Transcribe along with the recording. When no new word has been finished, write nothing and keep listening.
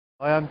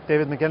I am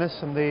David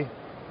McGuinness. I'm the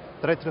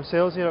Director of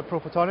Sales here at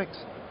ProPhotonix.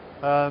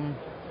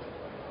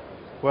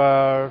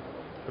 We're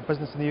a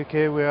business in the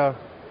UK. We are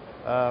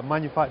a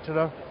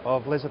manufacturer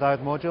of laser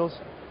diode modules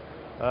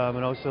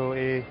and also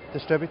a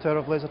distributor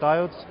of laser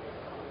diodes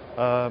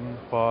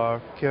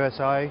for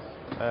QSI,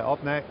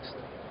 Opnext,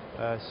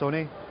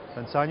 Sony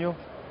and Sanyo.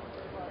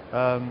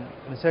 And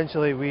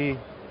essentially we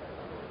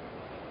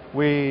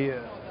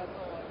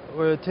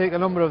take a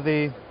number of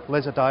the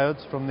laser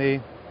diodes from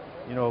the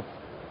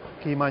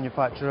key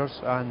manufacturers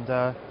and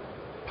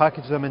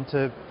package them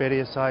into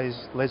various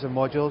size laser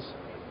modules,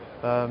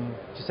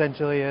 which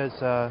essentially is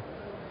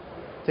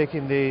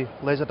taking the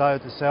laser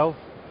diode itself,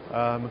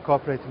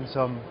 incorporating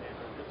some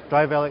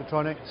drive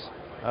electronics,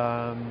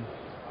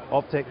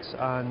 optics,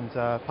 and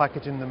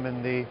packaging them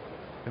in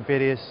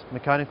various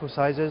mechanical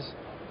sizes,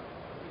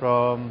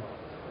 from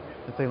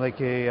something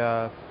like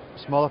a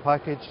smaller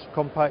package,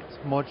 compact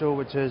module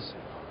which is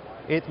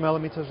 8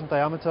 millimeters in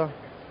diameter,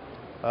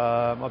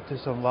 up to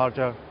some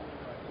larger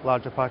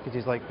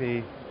packages like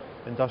the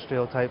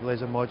industrial type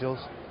laser modules.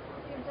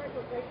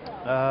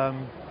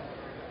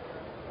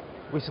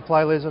 We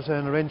supply lasers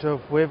in a range of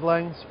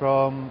wavelengths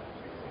from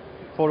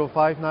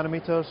 405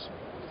 nanometers.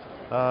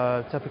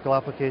 Typical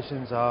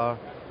applications are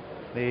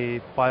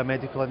the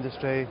biomedical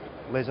industry,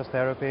 laser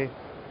therapy,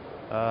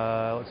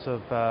 lots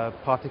of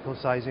particle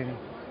sizing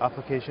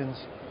applications,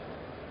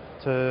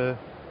 to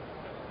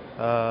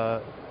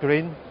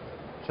green,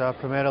 which are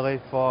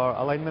primarily for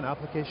alignment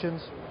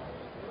applications,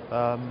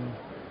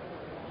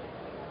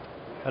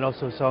 and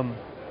also some,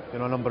 a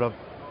number of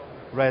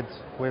red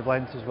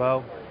wavelengths as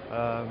well,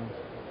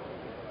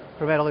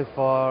 primarily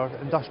for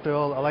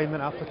industrial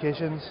alignment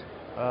applications,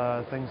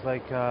 things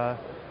like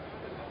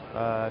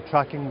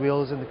tracking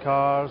wheels in the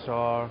cars,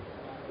 or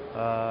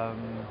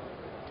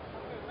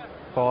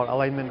for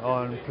alignment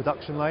on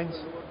production lines.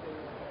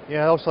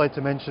 Yeah, I'd also like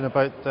to mention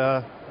about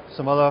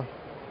some other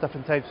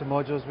different types of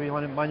modules we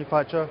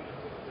manufacture.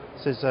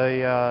 This is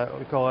what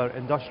we call our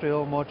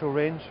industrial module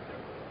range,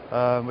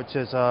 which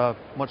is a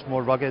much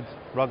more rugged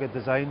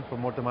design for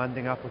more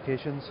demanding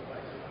applications,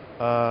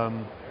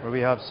 where we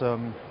have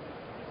some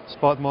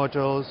spot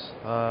modules,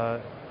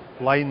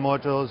 line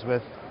modules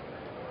with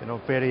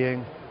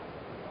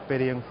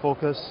varying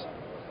focus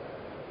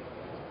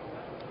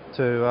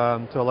to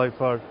allow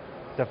for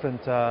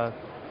different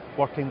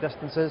working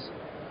distances.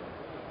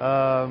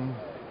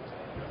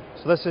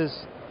 So this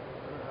is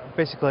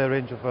basically a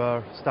range of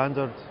our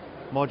standard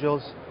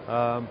modules,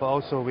 but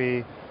also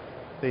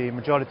the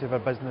majority of our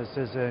business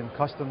is in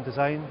custom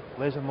design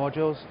laser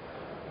modules,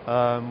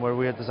 where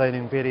we are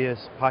designing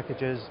various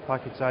package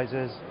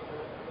sizes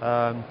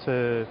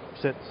to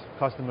suit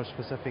customer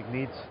specific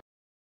needs.